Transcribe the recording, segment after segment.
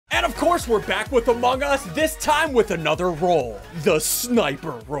And of course, we're back with Among Us, this time with another role, the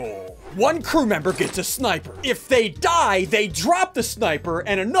sniper role. One crew member gets a sniper. If they die, they drop the sniper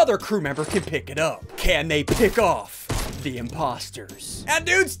and another crew member can pick it up. Can they pick off the imposters? And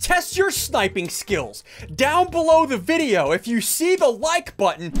dudes, test your sniping skills. Down below the video, if you see the like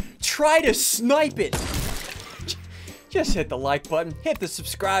button, try to snipe it. Just hit the like button, hit the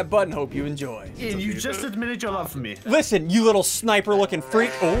subscribe button, hope you enjoy. Ian, you just admitted your love for me. Listen, you little sniper looking freak.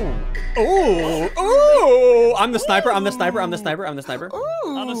 Oh, oh, oh. I'm the sniper, I'm the sniper, I'm the sniper, I'm the sniper.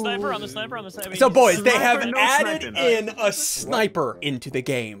 Ooh. I'm the sniper, I'm the sniper, I'm the sniper. So boys, they have no added sniping. in a sniper into the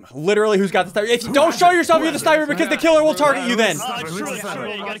game. Literally, who's got the sniper? If you don't show yourself you're the sniper because the killer will target you then. True, you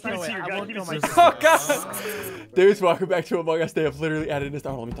gotta keep it secret, gotta keep it secret. Oh god. Dudes, welcome back to Among Us. They have literally added this.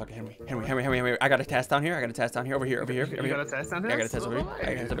 Oh, let me talk to Henry. Henry. I got a task down here. Over here. You got a test on Yeah, I got a this? test over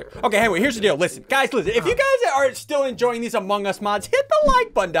here. Okay, anyway, here's the deal. Listen, guys, listen. If you guys are still enjoying these Among Us mods, hit the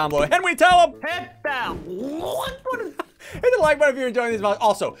like button down below. Henry, tell them. Hit that Hit the like button if you're enjoying these mods.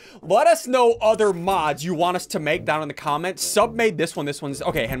 Also, let us know other mods you want us to make down in the comments. Sub made this one. This one's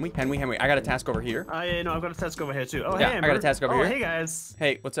okay. Henry. I got a task over here. Yeah, no, I've got a task over here too. Oh, Yeah, hey, I got a task over here. Hey guys.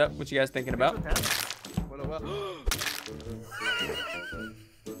 Hey, what's up? What you guys thinking about?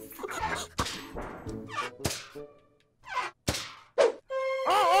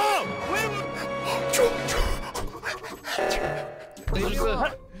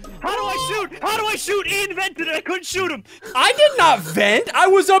 How do I shoot? Ian vented and I couldn't shoot him. I did not vent. I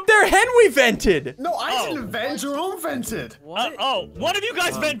was up there. Henry vented. No, I didn't vent. Jerome vented. One of you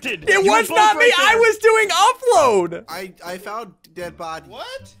guys vented. It You was were not both me. right I there. was doing upload. I found dead bodies.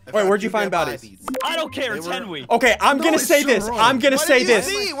 What? Wait, where'd you find bodies? I don't care. It's Henry. Okay, I'm gonna it's say this. Jerome. I'm gonna What say did you this.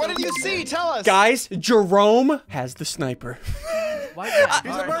 see? What did you see? Tell us. Guys, Jerome has the sniper. He's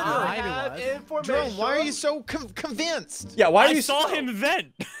a murderer. Jerome, why are you so convinced? Yeah, why are I you saw him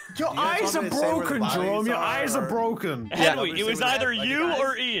vent. Your eyes are want me to say where the broken, bodies Jerome. Your are, eyes are or- broken. Henry, it was either you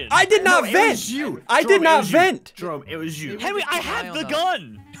or Ian. I did not It vent. was you. I did Jerome, it not was you. vent. Jerome, it was you. Henry, I have the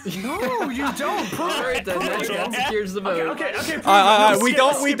gun. No, you don't. Prove it. Here's the vote. Okay. Prove it. We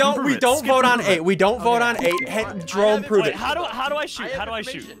don't vote on 8. We don't vote on 8. Jerome, prove Wait, it. how do I shoot? How do I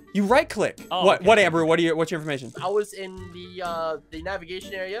shoot? You right click. Oh, What? okay. What, Amber? What's your information? I was in the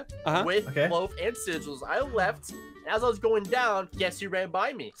navigation area with Loaf and Sigils. I left, and as I was going down, guess who ran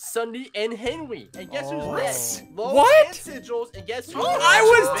by me? Sunday and Henry. And guess who's next? Loaf What? and Sigils, and guess who? I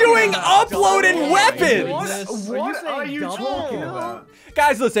was doing uploaded weapons. What are you talking about?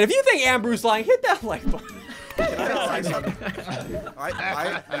 Guys, listen. If you think Amber's lying, hit that like button. Okay.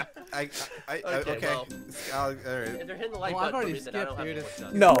 well. All right. If they're hitting the like button for me, then I don't have to look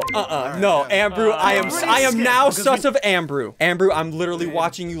down. No, no, Ambrew. I am now because sus of Ambrew. Ambrew, I'm literally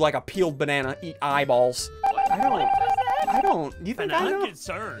watching you like a peeled banana eat eyeballs. I don't. You think I I'm know?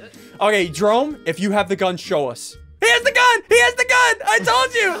 concerned. Okay, Jerome, if you have the gun, show us. He has the gun! He has the gun! I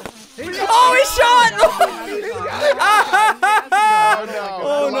told you! Oh, he shot!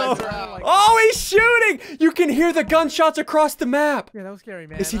 Oh no! Oh, he's shooting! You can hear the gunshots across the map. Yeah, that was scary,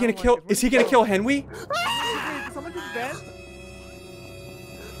 man. Is he gonna kill? Is he gonna kill Henry? Someone just vent?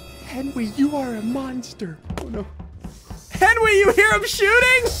 Henry, you are a monster. Oh no! Henry, you hear him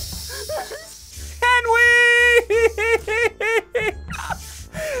shooting? Henry!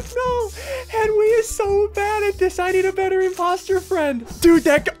 No, Henry is so bad at this. I need a better imposter friend. Dude,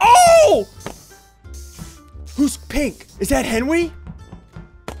 that guy. Oh! Who's pink? Is that Henry?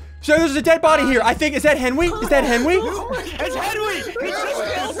 So there's a dead body here. I think, is that Henry? Is that Henry? It's Henry.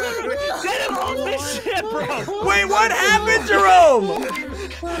 Get him off this shit, bro. Wait, what happened, Jerome?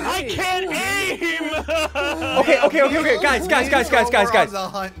 I can't aim. Okay. Guys. The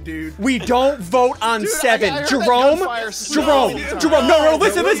hunt, dude. We don't vote on 7. I heard that Jerome. gunfire so No,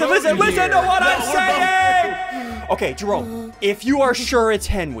 listen to what I'm saying. Okay, Jerome, if you are sure it's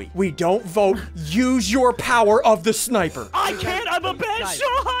Henry, we don't vote. Use your power of the sniper. I can't. I'm a bad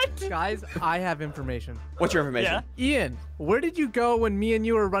shot. Guys, I have information. What's your information? Yeah. Ian, where did you go when me and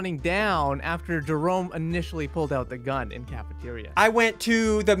you were running down after Jerome initially pulled out the gun in cafeteria? I went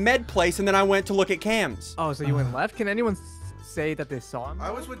to the med place and then I went to look at cams. Oh, so you went left? Can anyone say that they saw him? I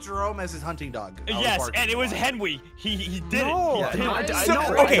was with Jerome as his hunting dog. I was Yes, barking. and it was Henry. He did No, it.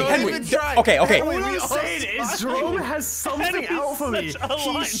 Okay, Henry. Okay. What I'm saying is Jerome has something out for me. such a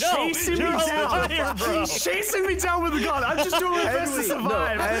liar. He's No, chasing me you're a liar, down. bro. He's chasing me down with a gun. I'm just doing my best to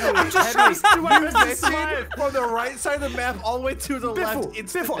survive. Henry, I'm just trying to do my best to survive. From the right side of the map all the way to the left.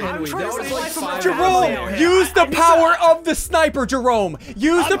 It's Biffle, I'm trying to survive from my Jerome, use the power of the sniper, Jerome.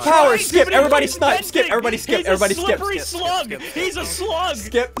 Use the power. Skip. Everybody snipe. Skip. Everybody skip. Everybody skip. Slippery slug. He's a slug.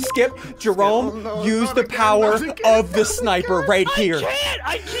 Skip. Jerome, use the power of the sniper right here.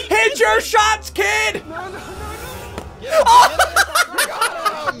 I can't. Hit your shots, kid!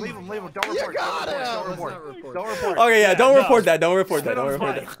 Leave him. Don't report. Don't report. Okay, yeah, don't report that. Don't report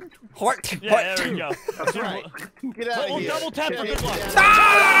that. Heart. Yeah, there we go. That's right. Get out of We'll here. double tap for good luck.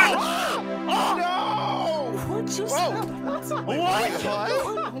 What just happened? What?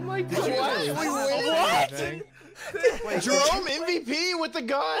 Oh my god. What? Jerome MVP with the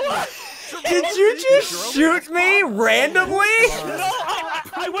gun. Did you just shoot me randomly? No,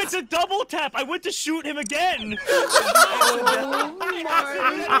 I went to double tap. I went to shoot him again. I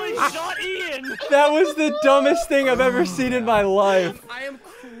shot Ian. That was the dumbest thing I've ever seen in my life. I am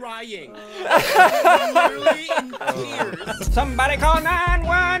crying. I'm literally in tears. Somebody call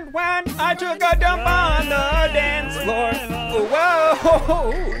 911. I took a dump on the dance floor.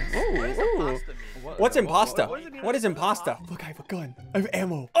 Whoa. Ooh. What's impasta? What is impasta? Look, I have a gun. I have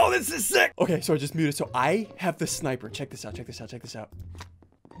ammo. Oh, this is sick. Okay, so I just muted. So I have the sniper. Check this out.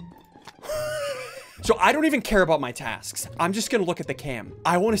 So I don't even care about my tasks. I'm just gonna look at the cam.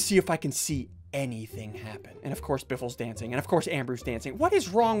 I want to see if I can see anything happen. And of course, Biffle's dancing. And of course, Amber's dancing. What is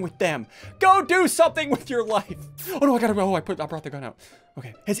wrong with them? Go do something with your life. Oh no, I gotta go. I brought the gun out.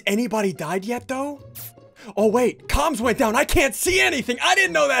 Okay. Has anybody died yet though? Oh wait, comms went down. I can't see anything. I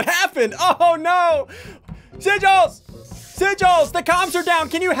didn't know that happened. Oh no. Sigils, the comms are down.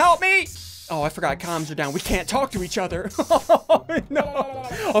 Can you help me? Oh, I forgot comms are down. We can't talk to each other. Oh no.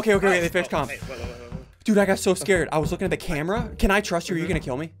 Okay, they fixed comms. Dude, I got so scared. I was looking at the camera. Can I trust you? Are you gonna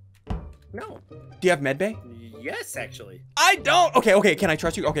kill me? No. Do you have medbay? Yes, actually. I don't. Okay, can I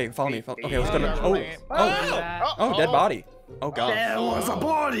trust you? Okay, follow me. Okay, let's go to. Oh, dead body. Oh god. There was a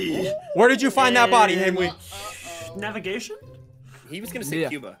body. Where did you find that body, Henry? Navigation? He was gonna say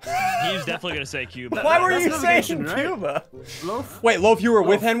Cuba. He was definitely gonna say Cuba. Why were you saying Cuba? Wait, Loaf, you were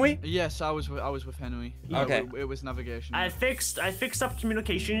with Henry? Yes, I was with Henry. Okay. It was navigation. I fixed up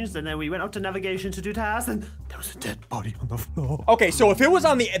communications, and then we went up to navigation to do tasks, and there was a dead body on the floor. Okay, so if it was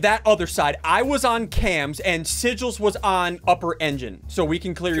on that other side, I was on cams and Sigils was on upper engine, so we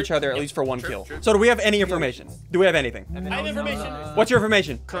can clear each other at least for one kill. So do we have any information? Do we have anything? I have information. What's your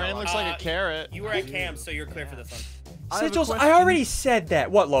information? Crane looks like a carrot. You were at cams, so you're clear for this one. Sigils, I already said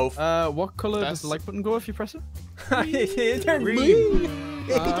that. What, Loaf? What color does the like button go if you press it? It turned blue.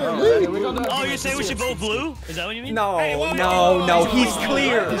 Oh, you're saying we should vote blue? Is that what you mean? No, he's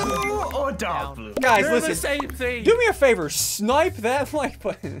clear. Blue or dark blue? Guys, They're listen. the same thing. Do me a favor, snipe that like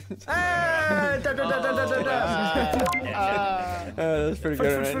button. That's pretty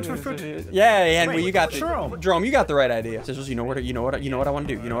good. Right? Yeah, Henry, you got the Jerome, you got the right idea. Sigils, you know what I want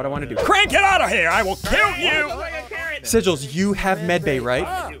to do. Crank it out of here! I will kill you! Sigils, you have medbay,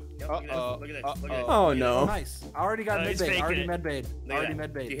 right? Look at this. Oh no. Nice. I already got medbay. Already medbay.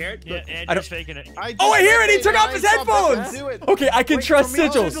 Do you hear it? Yeah, Andrew's faking it. I hear it! He took off his headphones! Okay, I can trust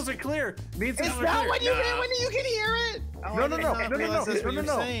Sigils. Sigils are clear. Is that when you can hear it? No.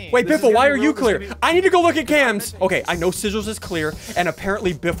 Wait, Biffle, why are you clear? I need to go look at cams. Okay, I know Sigils is clear, and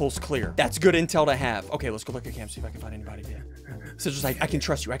apparently Biffle's clear. That's good intel to have. Okay, let's go look at cams, see if I can find anybody there. Sigils, I can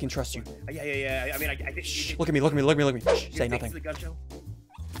trust you. Yeah. I mean, I think. Shh, look at me. Shh, say nothing.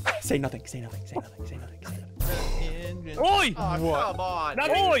 Say nothing. Oi! Oh, come on.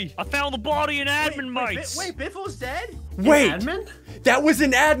 Oi! I found the body in admin mites. Wait, Biffle's dead? Wait, Admin? that was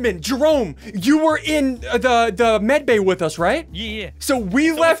an admin. Jerome, you were in the medbay with us, right? Yeah. So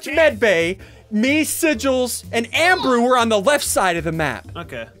we left medbay. Me, Sigils, and Ambrew were on the left side of the map.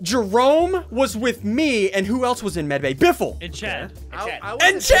 Okay. Jerome was with me, and who else was in medbay? Biffle. And Chad.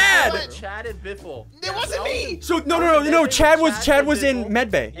 And Chad! Chad and Biffle. It wasn't me. So no. Chad was in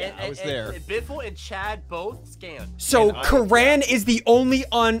medbay. I was there. And Biffle and Chad both scanned. So Karan is the only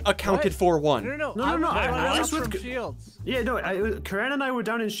unaccounted for one. No. I was with from Shields. Yeah, no. Karan and I were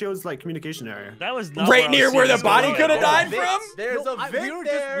down in Shields like communication area. That was not Right near where the body could have died from? There's a Vic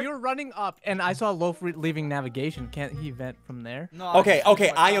there. We were running up, and I saw Loaf leaving navigation. Can't he vent from there? No.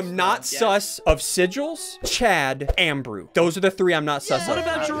 Okay. I am not sus of Sigils, Chad, Ambrew. Those are the three I'm not sus of. What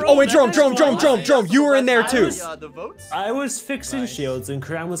about Jerome? Oh, and Jerome, you were in there too. The votes? I was fixing Shields, and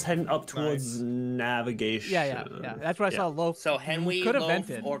Karan was heading up towards navigation. Yeah. That's where I saw Loaf. So Henry, could have Loaf,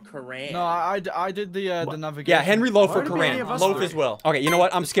 vented. or Karan. No, I did the navigation. Yeah, Henry, Loaf, or Why did any Karan. of us Loaf do as it? well. Okay, you know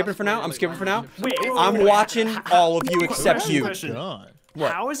what? I'm skipping for now. Wait, I'm watching all of you except you. Question.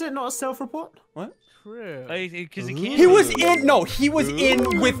 What? How is it not a self-report? What? true. Because he was in. No, he was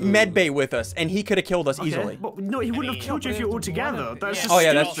in with medbay with us, and he could have killed us easily. But no, he wouldn't have killed you if you were all together. That's just oh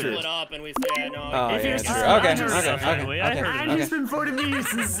yeah, that's stupid. true. Up and we say, no, oh yeah, that's true. Okay. And he's been voting me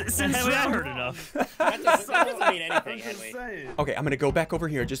since I heard enough. That doesn't mean anything, Henry. Okay, I'm gonna go back over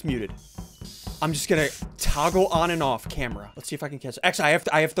here, just muted. I'm just gonna toggle on and off camera. Let's see if I can catch. Actually,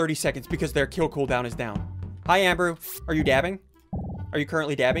 I have 30 seconds because their kill cooldown is down. Hi, Amber. Are you dabbing? Are you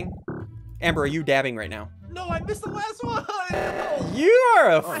currently dabbing? Amber, are you dabbing right now? No, I missed the last one. You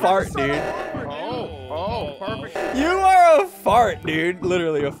are a fart, dude. Oh, perfect. You are a fart, dude.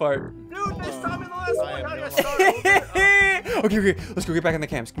 Literally a fart. Dude, they stopped me the last one. How did I start? Okay. Let's go get back on the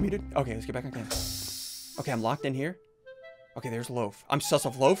cams. Muted. Okay, let's get back on cams. Okay, I'm locked in here. Okay, there's Loaf. I'm sus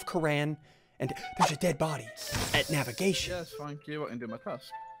of Loaf, Karan, and there's a dead body at navigation. Yes, thank you. I can do my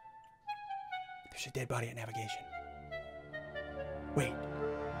task. There's a dead body at navigation. Wait.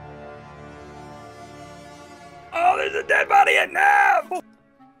 Oh, there's a dead body at nav!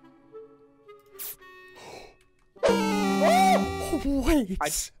 Wait,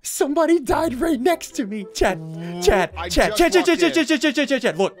 somebody died right next to me. Chad.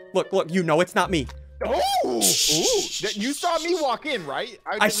 Look, you know it's not me. Oh! You saw me walk in, right?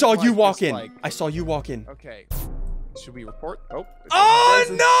 I saw you walk in. I saw you walk in. Okay. Should we report? Oh,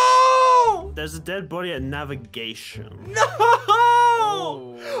 no! There's a dead body at navigation.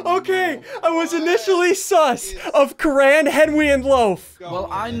 No! Okay, I was initially sus of Karan, Henry, and Loaf. Well,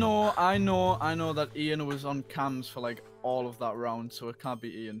 I know that Ian was on cams for like all of that round, so it can't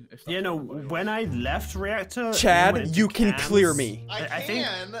be Ian. Yeah, no, when I left reactor, Chad, you can clear me. I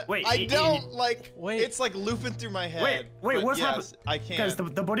can. Wait, I don't like. Wait. It's like looping through my head. Wait, what's happened? I can. Guys, the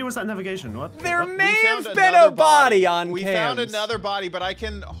body was at navigation. What? There may have been a body on cams. We found another body, but I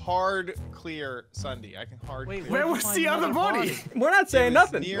can hard clear Sunday. I can hard clear. Where was the other body? We're not saying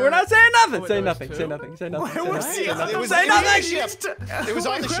nothing. We're not saying nothing. Say nothing. Say nothing. Say nothing. Where was the other body? Say nothing. It was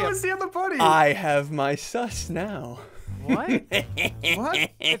on the ship. Where was the other body? I have my sus now. What?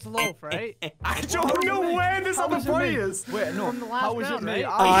 What? It's Loaf, right? I don't know where this other body is. Wait, no. How was it me?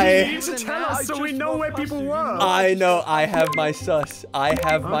 You need to tell us so we know where people were. I know. I have my sus. I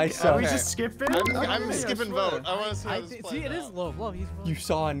have my sus. Are we just skipping? I'm skipping vote. I want to see how this plays See, it is Loaf. You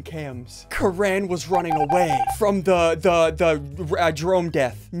saw on cams. Karan was running away from the Jerome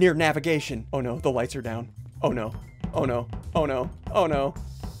death near navigation. Oh no, the lights are down. Oh no. Oh no. Oh no. Oh no.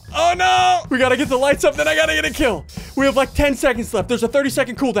 Oh no! We gotta get the lights up, then I gotta get a kill. We have like 10 seconds left. There's a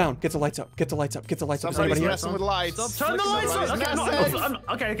 30-second cooldown. Get the lights up. Get the lights up. Get the lights up. Is anybody here? Messing with lights. Turn the lights on.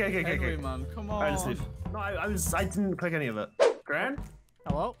 Okay. Henry, man, come on. Alright, let's leave. No, I didn't click any of it. Gran?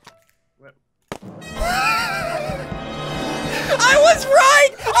 Hello? I was right!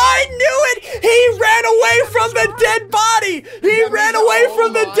 I knew it! He ran away from the dead body! He ran away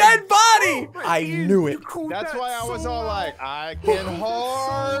from the dead body! I knew it. That's why I was all like, I can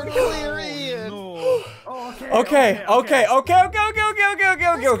hard clear Ian.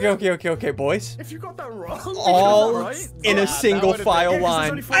 Okay, boys. If you got that wrong, all in a single file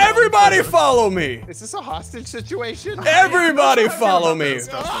line. Everybody follow me! Is this a hostage situation? Everybody follow me!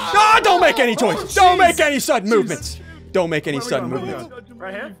 No, don't make any choices! Don't make any sudden movements! Don't make any sudden movements.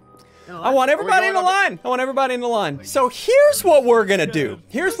 Right here? I want everybody in the line. I want everybody in the line. So here's what we're gonna do.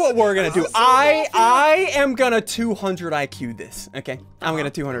 Here's what we're gonna do. I am gonna 200 IQ this. Okay? I'm gonna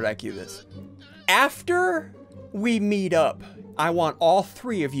 200 IQ this. After we meet up, I want all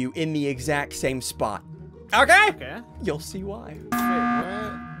three of you in the exact same spot. Okay? Okay. You'll see why.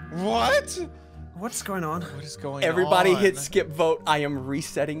 What? What's going on? What is going on? Everybody hit skip vote. I am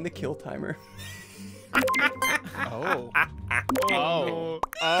resetting the kill timer. That's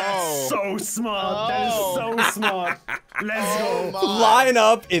so smart. That is so smart. Let's go. Line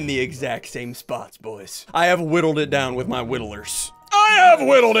up in the exact same spots, boys. I have whittled it down with my whittlers. I have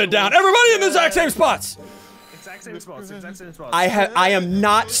whittled it down. Everybody in the exact same spots. Exact same spots. I am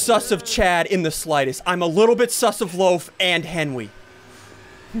not sus of Chad in the slightest. I'm a little bit sus of Loaf and Henry.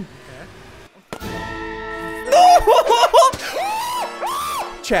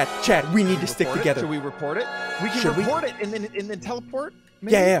 Chad, we need to stick together. Should we report it? We can report it and then teleport?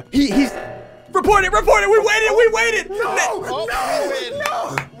 Maybe? Yeah. He's report it. We waited. No.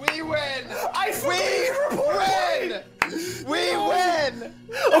 We win. We win.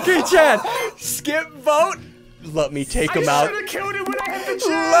 Okay, Chad. Skip vote. Let me take him out. Let me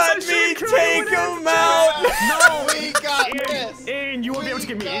take him out. No, we got this. Ian, you won't be able to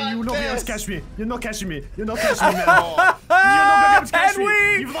get me. Ian, you will not be able to catch me. You're not catching me. You're not catching me now. You're not gonna be able to catch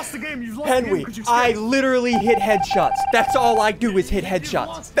me. You've lost the game. You've lost the game because you've I literally hit headshots. That's all I do is hit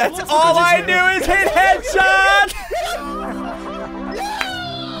headshots. That's all I do is hit headshots.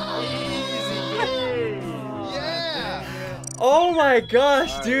 Oh my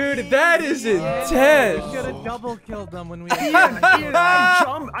gosh, dude, that is intense. We should have double killed them when we.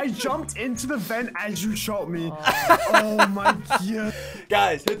 I jumped into the vent as you shot me. Oh my god.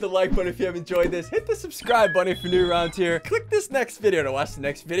 Guys, hit the like button if you have enjoyed this. Hit the subscribe button if you're new around here. Click this next video to watch the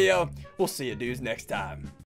next video. We'll see you dudes next time.